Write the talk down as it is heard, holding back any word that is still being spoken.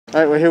All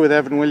right, we're here with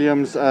Evan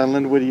Williams,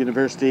 Lindenwood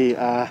University.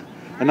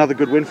 Another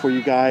good win for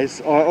you guys.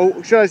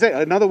 Or should I say,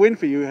 another win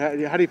for you.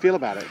 How do you feel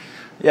about it?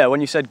 Yeah, when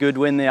you said good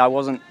win there, I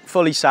wasn't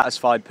fully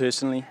satisfied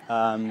personally.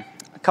 A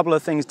couple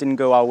of things didn't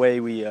go our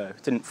way. We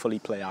didn't fully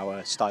play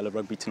our style of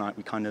rugby tonight.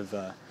 We kind of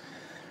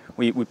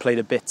we played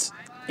a bit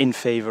in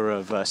favour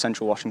of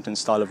Central Washington's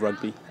style of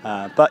rugby.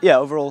 But yeah,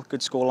 overall, good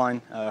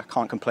scoreline.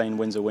 Can't complain,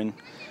 win's a win.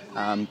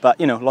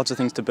 But you know, lots of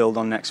things to build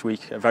on next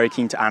week. Very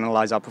keen to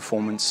analyse our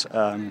performance,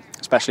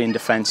 especially in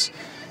defence,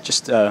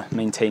 just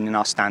maintaining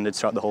our standards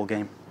throughout the whole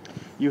game.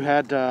 You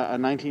had a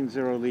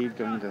 19-0 lead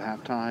going into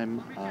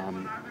halftime.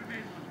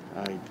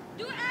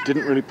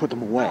 Didn't really put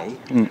them away,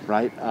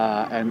 right?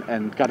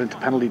 And got into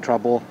penalty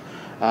trouble.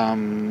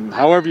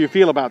 However you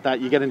feel about that,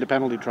 you get into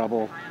penalty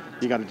trouble.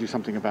 You got to do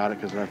something about it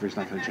because the referee's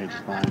not going to change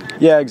his mind.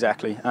 Yeah,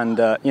 exactly. And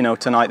you know,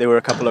 tonight there were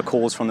a couple of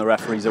calls from the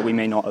referees that we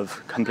may not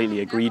have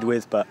completely agreed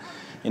with, but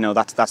you know,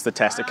 that's the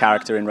test of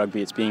character in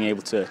rugby. It's being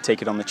able to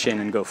take it on the chin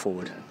and go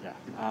forward.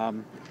 Yeah.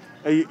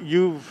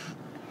 You've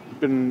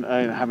been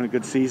having a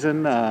good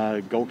season,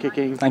 goal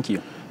kicking. Thank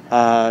you.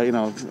 You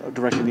know,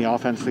 directing the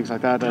offense, things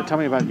like that. Tell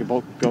me about your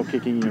goal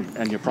kicking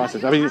and your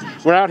process. I mean,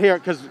 we're out here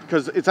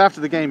because it's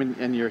after the game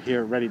and you're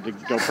here ready to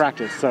go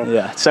practice. So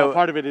yeah, so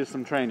part of it is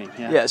some training.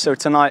 Yeah. So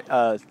tonight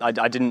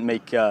I didn't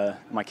make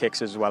my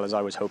kicks as well as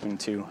I was hoping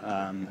to.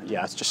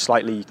 Yeah, it's just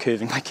slightly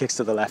curving my kicks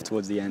to the left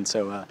towards the end.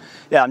 So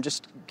yeah, I'm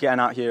just getting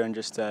out here and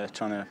just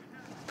trying to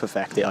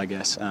perfect it, I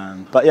guess.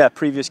 But yeah,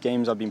 previous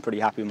games I've been pretty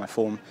happy with my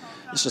form.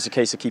 It's just a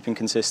case of keeping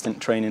consistent,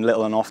 training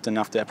little and often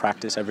after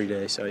practice every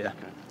day. So yeah.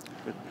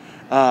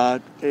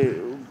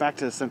 Back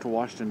to Central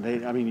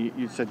Washington. I mean,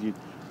 you said you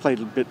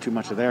played a bit too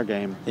much of their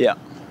game. Yeah.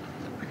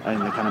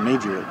 And they kind of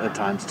made you at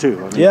times too.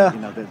 I mean, yeah. You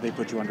know, they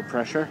put you under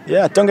pressure.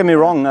 Yeah. Don't get me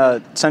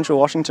wrong. Central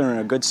Washington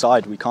are a good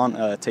side. We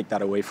can't take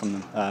that away from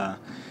them.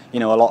 You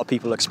know, a lot of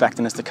people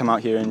expecting us to come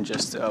out here and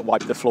just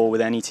wipe the floor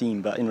with any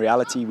team, but in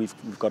reality, we've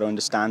got to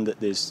understand that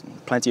there's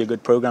plenty of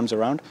good programs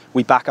around.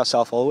 We back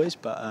ourselves always,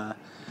 but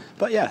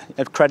yeah,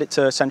 credit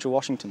to Central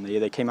Washington.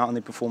 They came out and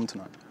they performed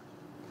tonight.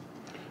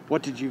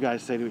 What did you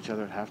guys say to each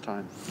other at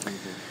halftime?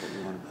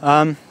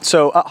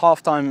 So at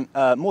halftime,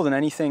 more than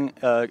anything,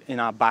 in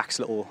our backs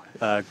little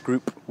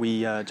group,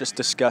 we just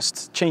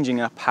discussed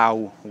changing up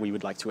how we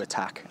would like to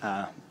attack.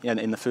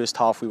 In the first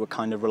half, we were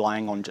kind of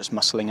relying on just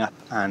muscling up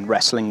and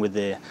wrestling with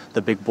the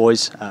big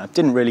boys.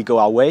 Didn't really go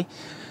our way.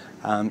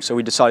 So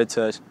we decided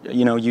to,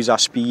 you know, use our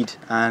speed,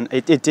 and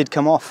it did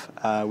come off.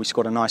 We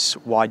scored a nice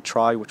wide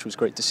try, which was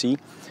great to see.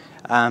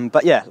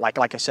 But yeah, like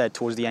I said,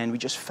 towards the end we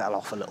just fell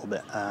off a little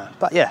bit.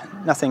 But yeah,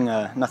 nothing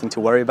to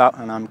worry about,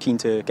 and I'm keen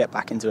to get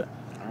back into it.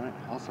 All right,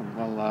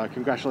 awesome. Well,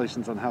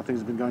 congratulations on how things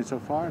have been going so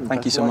far. And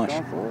thank you so much.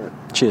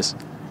 Cheers.